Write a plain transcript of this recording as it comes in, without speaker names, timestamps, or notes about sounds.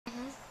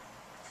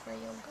for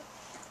yoga.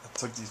 I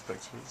took these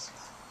pictures.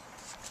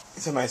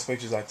 These are nice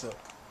pictures I took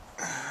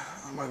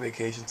on my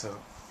vacation to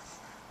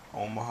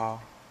Omaha,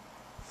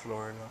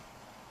 Florida.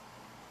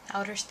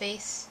 Outer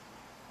space.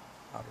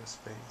 Outer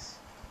space.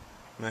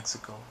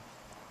 Mexico.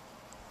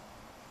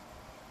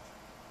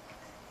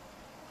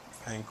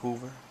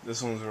 Vancouver.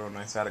 This one's real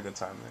nice. I had a good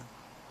time there.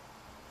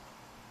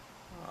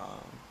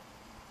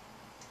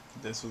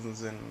 This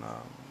one's in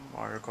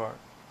Mario Kart.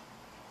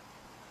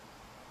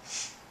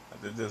 I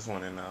did this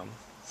one in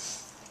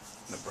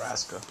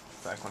Nebraska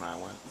back when I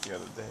went the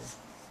other day.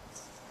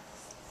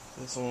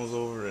 This one was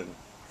over in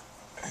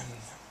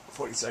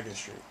 42nd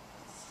Street.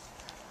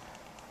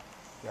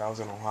 Yeah, I was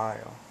in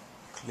Ohio,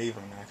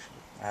 Cleveland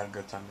actually. I had a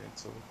good time there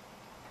too.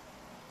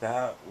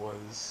 That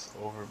was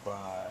over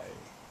by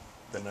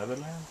the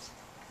Netherlands.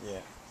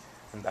 Yeah,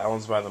 and that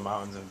one's by the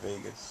mountains in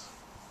Vegas.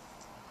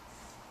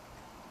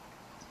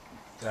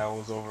 That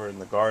was over in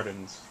the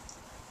gardens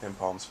in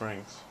Palm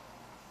Springs.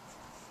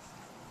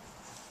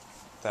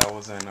 That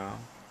was in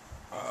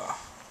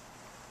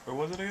where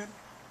was it again?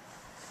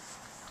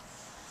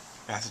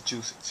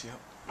 Massachusetts. Yep,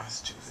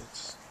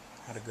 Massachusetts.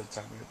 Had a good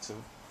time there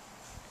too.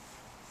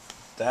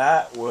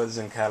 That was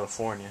in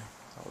California.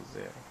 I was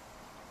there.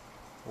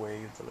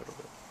 Waved a little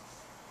bit.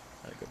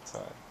 Had a good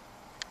time.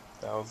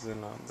 That was in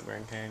the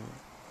Grand Canyon.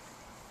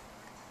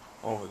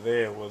 Over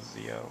there was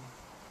the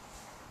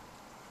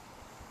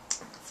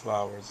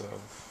flowers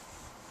of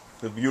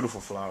the beautiful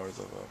flowers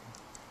of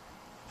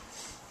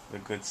the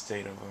good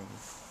state of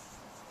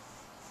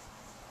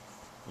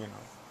you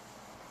know,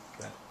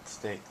 that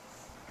state.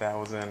 That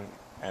was in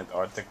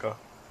Antarctica.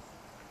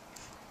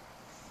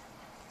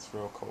 It's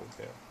real cold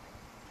there.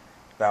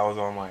 That was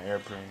on my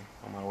airplane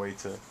on my way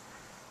to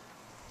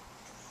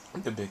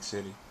the big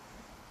city.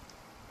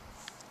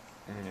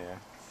 Yeah,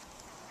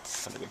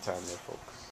 had a good time there, folks.